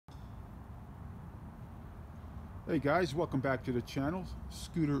Hey guys, welcome back to the channel,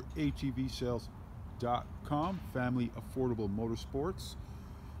 ScooterATVSales.com, Family Affordable Motorsports.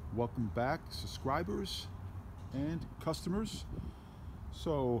 Welcome back, subscribers and customers.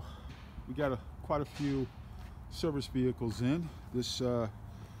 So we got quite a few service vehicles in. This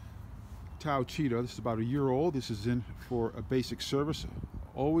Cheetah, this is about a year old. This is in for a basic service.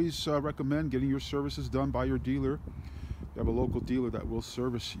 Always recommend getting your services done by your dealer. You have a local dealer that will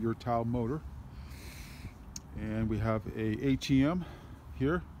service your motor. And we have a ATM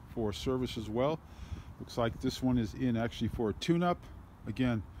here for service as well. Looks like this one is in actually for a tune-up.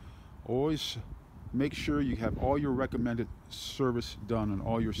 Again, always make sure you have all your recommended service done on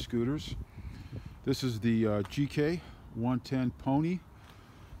all your scooters. This is the GK 110 Pony.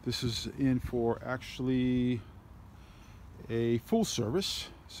 This is in for actually a full service.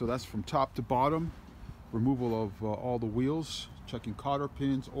 So that's from top to bottom. Removal of all the wheels, checking cotter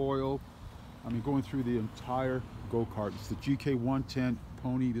pins, oil. I mean, going through the entire go-kart. It's the GK 110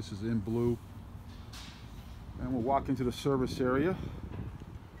 Pony. This is in blue. And we'll walk into the service area.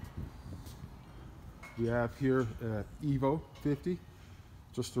 We have here Evo 50.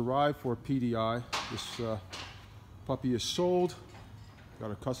 Just arrived for PDI. This puppy is sold.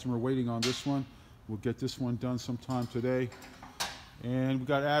 Got a customer waiting on this one. We'll get this one done sometime today. And we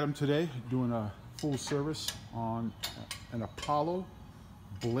got Adam today doing a full service on an Apollo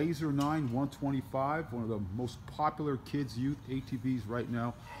Blazer 9 125, one of the most popular kids youth ATVs right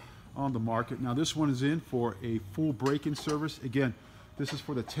now on the market. Now this one is in for a full break-in service. Again, this is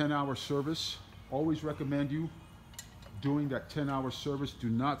for the 10-hour service. Always recommend you doing that 10-hour service. Do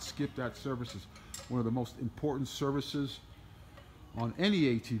not skip that service. It's one of the most important services on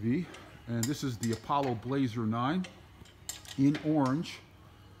any ATV. And this is the Apollo Blazer 9 in orange.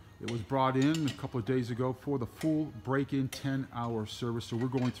 It was brought in a couple of days ago for the full break-in 10-hour service. So we're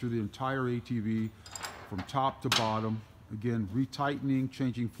going through the entire ATV from top to bottom. Again, retightening,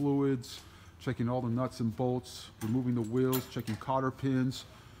 changing fluids, checking all the nuts and bolts, removing the wheels, checking cotter pins,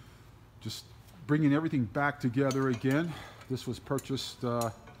 just bringing everything back together again. This was purchased,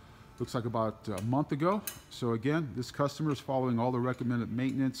 looks like about a month ago. So again, this customer is following all the recommended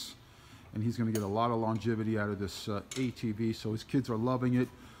maintenance, and he's going to get a lot of longevity out of this ATV. So his kids are loving it.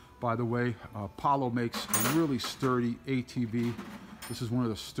 By the way, Apollo makes a really sturdy ATV. This is one of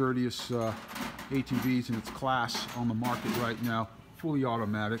the sturdiest ATVs in its class on the market right now. Fully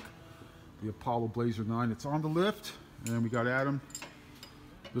automatic, the Apollo Blazer 9. It's on the lift, and we got Adam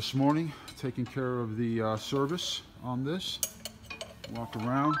this morning taking care of the service on this. Walk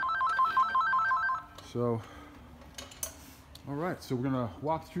around. So, all right, so we're gonna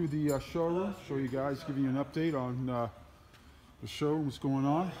walk through the showroom, show you guys, giving you an update on the showroom, what's going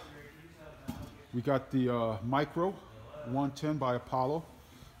on. We got the Micro 110 by Apollo.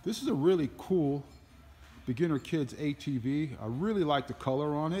 This is a really cool beginner kids ATV. I really like the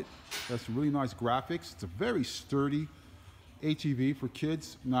color on it. That's really nice graphics. It's a very sturdy ATV for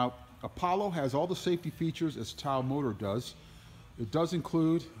kids. Now, Apollo has all the safety features as Tao Motor does. It does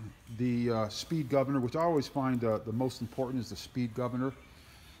include the speed governor, which I always find the most important is the speed governor.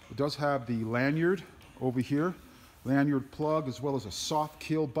 It does have the lanyard over here. Lanyard plug, as well as a soft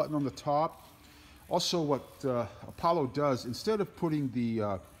kill button on the top. Also, what Apollo does, instead of putting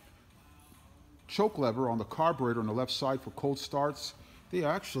the choke lever on the carburetor on the left side for cold starts, they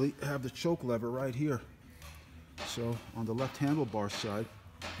actually have the choke lever right here. So on the left handlebar side,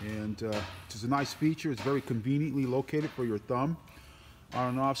 and it's a nice feature. It's very conveniently located for your thumb.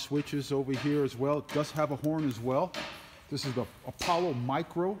 On and off switches over here as well. It does have a horn as well. This is the Apollo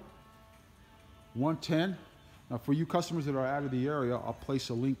Micro 110. Now, for you customers that are out of the area, I'll place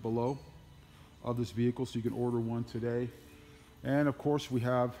a link below of this vehicle so you can order one today. And of course, we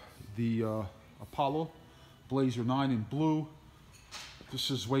have the Apollo Blazer 9 in blue. This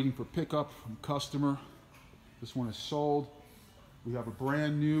is waiting for pickup from customer. This one is sold. We have a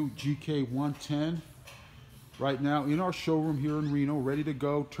brand new GK 110 right now in our showroom here in Reno, ready to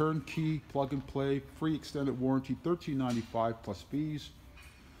go, turnkey, plug and play, free extended warranty, $13.95 plus fees.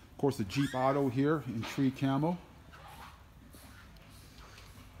 Of course, the Jeep Auto here in tree camo.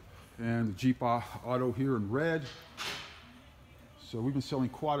 And the Jeep Auto here in red. So we've been selling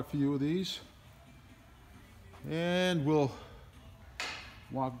quite a few of these. And we'll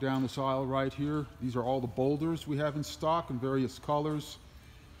walk down this aisle right here. These are all the boulders we have in stock in various colors.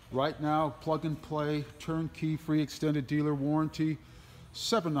 Right now, plug and play, turnkey, free extended dealer warranty,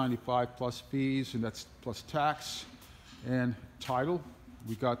 $7.95 plus fees, and that's plus tax and title.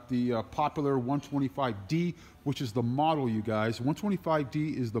 We got the popular 125D, which is the model, you guys.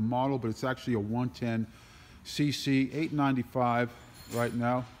 125D is the model, but it's actually a 110 cc, $8.95 right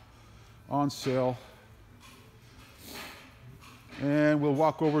now on sale. And we'll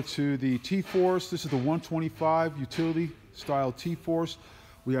walk over to the T-Force. This is the 125 utility style T-Force.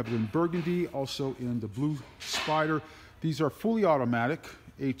 We have it in burgundy, also in the blue spider. These are fully automatic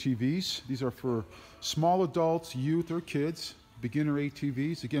ATVs. These are for small adults, youth, or kids, beginner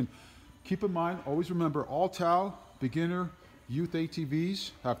ATVs. Again, keep in mind, always remember, all TOW, beginner, youth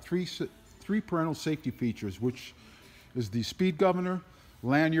ATVs have three parental safety features, which is the speed governor,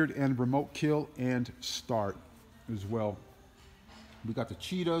 lanyard, and remote kill and start as well. We got the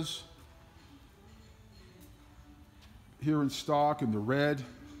Cheetahs here in stock in the red,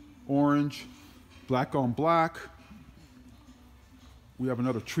 orange, black on black. We have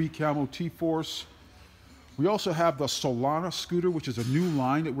another tree camo T-Force. We also have the Solana scooter, which is a new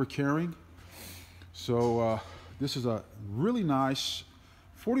line that we're carrying. So this is a really nice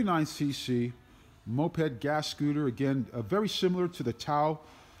 49cc moped gas scooter. Again, very similar to the TOW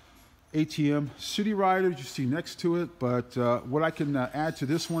ATM City Rider you see next to it. But what I can add to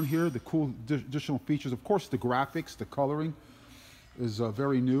this one here, the cool additional features, of course, the graphics, the coloring is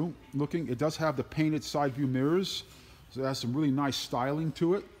very new looking. It does have the painted side view mirrors, so it has some really nice styling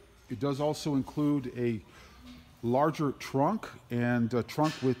to it. It does also include a larger trunk and a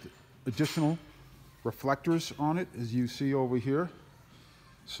trunk with additional reflectors on it, as you see over here.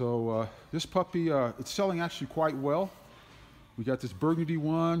 So this puppy, it's selling actually quite well. We got this burgundy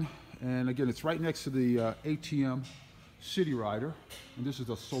one, and again, it's right next to the ATM City Rider, and this is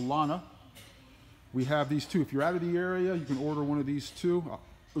a Solana. We have these two. If you're out of the area, you can order one of these two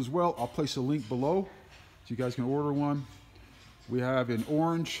as well. I'll place a link below so you guys can order one. We have an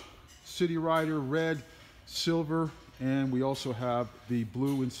orange City Rider, red, silver, and we also have the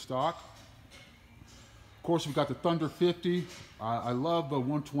blue in stock. Of course, we've got the Thunder 50. I love the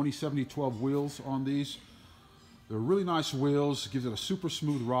 120/70/12 wheels on these. They're really nice wheels, gives it a super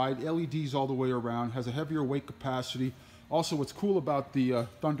smooth ride, LEDs all the way around, has a heavier weight capacity. Also, what's cool about the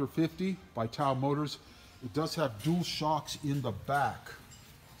Thunder 50 by TOW Motors, it does have dual shocks in the back.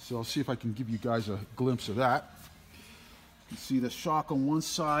 So I'll see if I can give you guys a glimpse of that. You see the shock on one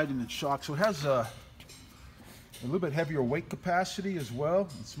side and then shock. So it has a little bit heavier weight capacity as well.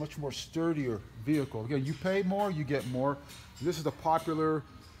 It's a much more sturdier vehicle. Again, you pay more, you get more. This is the popular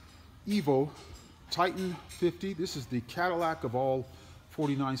Evo Titan 50. This is the Cadillac of all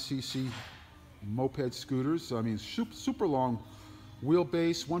 49cc moped scooters. I mean, super long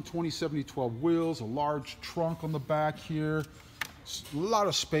wheelbase, 120/70/12 wheels, a large trunk on the back here, a lot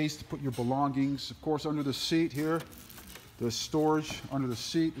of space to put your belongings. Of course, under the seat here, there's storage under the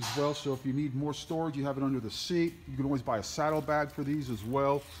seat as well. So if you need more storage, you have it under the seat. You can always buy a saddlebag for these as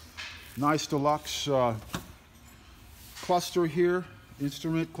well. Nice deluxe cluster here,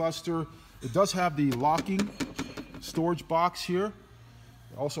 instrument cluster. It does have the locking storage box here.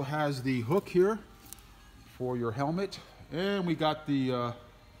 It also has the hook here for your helmet. And we got the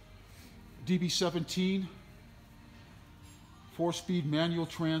DB17 4-speed manual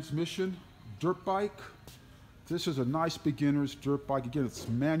transmission dirt bike. This is a nice beginner's dirt bike. Again, it's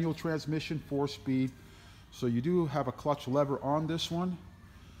manual transmission, 4-speed. So you do have a clutch lever on this one.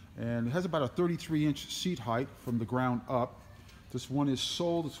 And it has about a 33-inch seat height from the ground up. This one is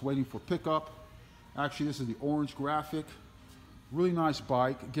sold, it's waiting for pickup. Actually, this is the orange graphic. Really nice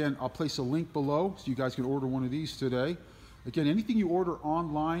bike. Again, I'll place a link below so you guys can order one of these today. Again, anything you order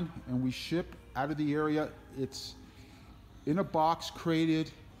online and we ship out of the area, it's in a box,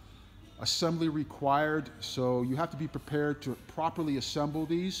 crated, assembly required, so you have to be prepared to properly assemble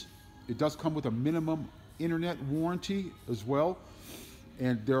these. It does come with a minimum internet warranty as well.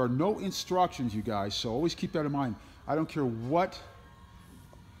 And there are no instructions, you guys, so always keep that in mind. I don't care what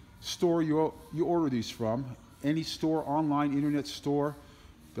store you order these from, any store, online, internet store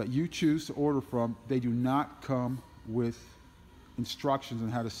that you choose to order from, they do not come with instructions on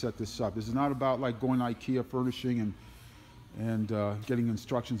how to set this up. This is not about like going to IKEA furnishing and getting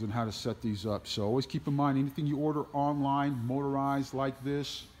instructions on how to set these up. So always keep in mind, anything you order online, motorized like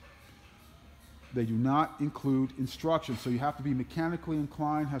this, they do not include instructions. So you have to be mechanically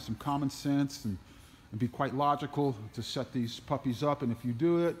inclined, have some common sense, and be quite logical to set these puppies up. And if you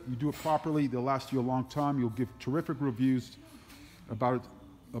do it properly, they'll last you a long time. You'll give terrific reviews about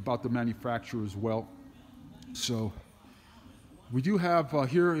the manufacturer as well. So we do have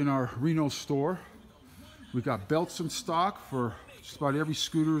here in our Reno store, we got belts in stock for just about every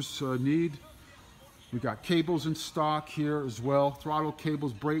scooter's need. We got cables in stock here as well, throttle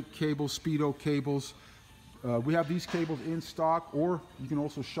cables, brake cables, speedo cables. We have these cables in stock, or you can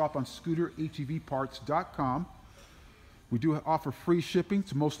also shop on ScooterATVparts.com. We do offer free shipping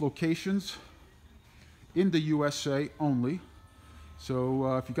to most locations in the USA only.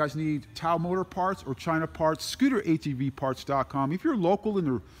 So if you guys need Tao Motor Parts or China Parts, ScooterATVparts.com. If you're local in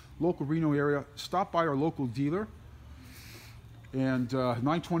the local Reno area, stop by our local dealer and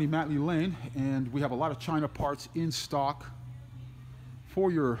 920 Matley Lane, and we have a lot of China parts in stock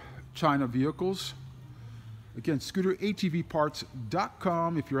for your China vehicles. Again,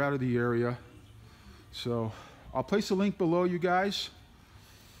 ScooterATVparts.com if you're out of the area. So I'll place a link below, you guys,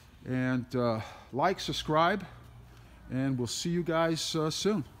 and like, subscribe, and we'll see you guys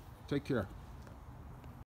soon. Take care.